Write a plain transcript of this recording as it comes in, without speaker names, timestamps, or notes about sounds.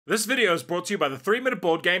This video is brought to you by the 3-Minute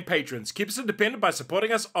Board Game patrons. Keep us independent by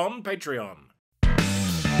supporting us on Patreon.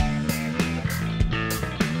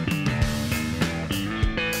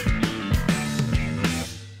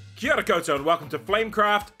 Kia ora koutou and welcome to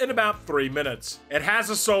Flamecraft in about 3 minutes. It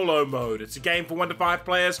has a solo mode, it's a game for 1 to 5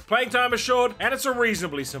 players, playing time is short, and it's a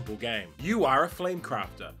reasonably simple game. You are a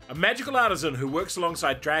Flamecrafter, a magical artisan who works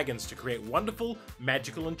alongside dragons to create wonderful,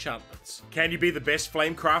 magical enchantments. Can you be the best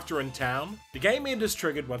Flamecrafter in town? The game end is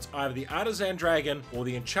triggered once either the artisan dragon or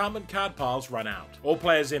the enchantment card piles run out. All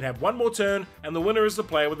players then have one more turn, and the winner is the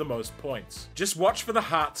player with the most points. Just watch for the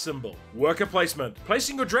heart symbol. Worker placement.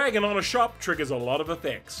 Placing your dragon on a shop triggers a lot of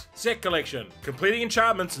effects. Set collection. Completing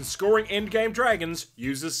enchantments and scoring endgame dragons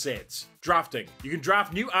uses sets. Drafting. You can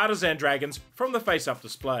draft new artisan dragons from the face-up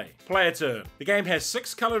display. Player turn. The game has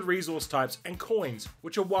 6 coloured resource types and coins,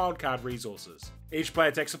 which are wildcard resources. Each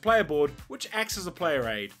player takes a player board, which acts as a player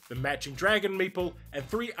aid, the matching dragon meeple, and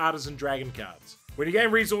 3 artisan dragon cards. When you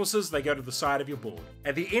gain resources, they go to the side of your board.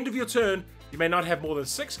 At the end of your turn, you may not have more than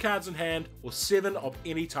 6 cards in hand or 7 of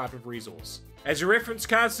any type of resource. As your reference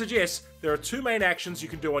card suggests, there are 2 main actions you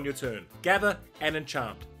can do on your turn: gather and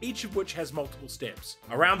enchant, each of which has multiple steps.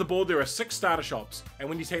 Around the board there are 6 starter shops, and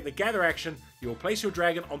when you take the gather action, you will place your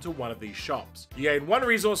dragon onto one of these shops. You gain 1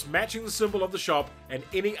 resource matching the symbol of the shop and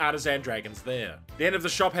any artisan dragons there. Then if the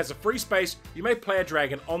shop has a free space, you may play a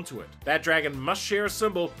dragon onto it. That dragon must share a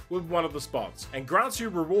symbol with one of the spots, and grants you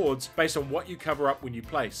rewards based on what you cover up when you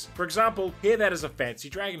place. For example, here that is a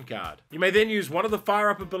fancy dragon card. You may then use one of the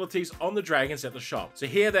fire up abilities on the dragons at the shop. So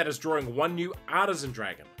here that is drawing 1 new artisan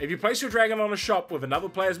dragon. If you place your dragon on a shop with another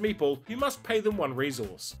player's meeple, you must pay them 1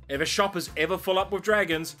 resource. If a shop is ever full up with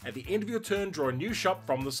dragons, at the end of your turn draw a new shop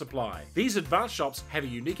from the supply. These advanced shops have a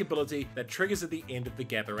unique ability that triggers at the end of the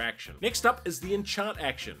gather action. Next up is the enchant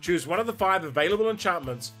action. Choose one of the 5 available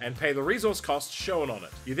enchantments and pay the resource costs shown on it.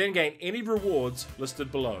 You then gain any rewards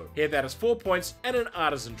listed below. Here that is 4 points and an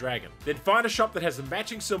artisan dragon. Then find a shop that has the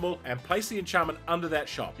matching symbol and place the enchantment under that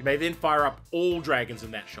shop. You may then fire up all dragons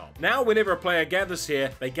in that shop. Now whenever a player gathers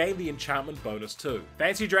here, they gain the enchantment bonus too.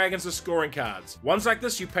 Fancy dragons are scoring cards. Ones like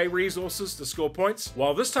this you pay resources to score points,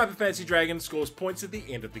 while this type of fancy dragon scores points at the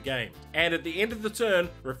end of the game. And at the end of the turn,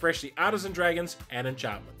 refresh the artisan dragons and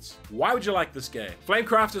enchantments. Why would you like this game?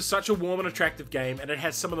 Flamecraft is such a warm and attractive game, and it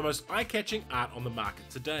has some of the most eye-catching art on the market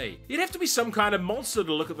today. You'd have to be some kind of monster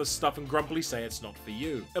to look at this stuff and grumpily say it's not for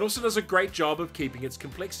you. It also does a great job of keeping its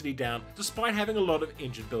complexity down despite having a lot of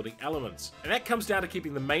engine building elements. And that comes down to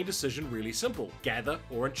keeping the main decision really simple: gather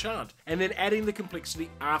or enchant, and then adding the complexity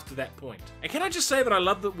after that point. And can I just say that I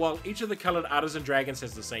love that while each of the coloured artisan dragons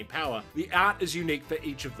has the same power, the art is unique for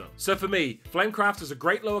each of them. So for me, Flamecraft is a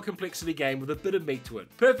great lower complexity game with a bit of meat to it.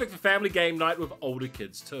 Perfect for family game night with older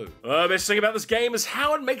kids too. The best thing about this game is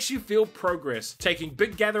how it makes you feel progress. Taking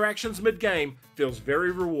big gather actions mid-game feels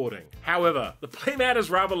very rewarding. However, the playmat is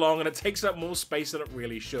rather long and it takes up more space than it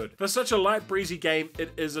really should. For such a light breezy game,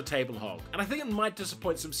 it is a table hog. And I think it might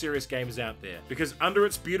disappoint some serious gamers out there, because under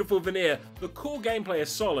its beautiful veneer, the core gameplay is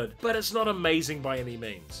solid, but it's not amazing by any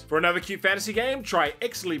means. For another cute fantasy game, try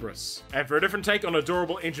Ex Libris. And for a different take on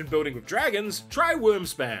adorable engine building with dragons, try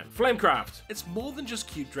Wormspan. Flamecraft, it's more than just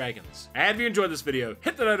cute dragons. And if you enjoyed this video,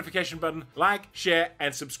 hit the notification button, like, share,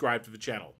 and subscribe to the channel.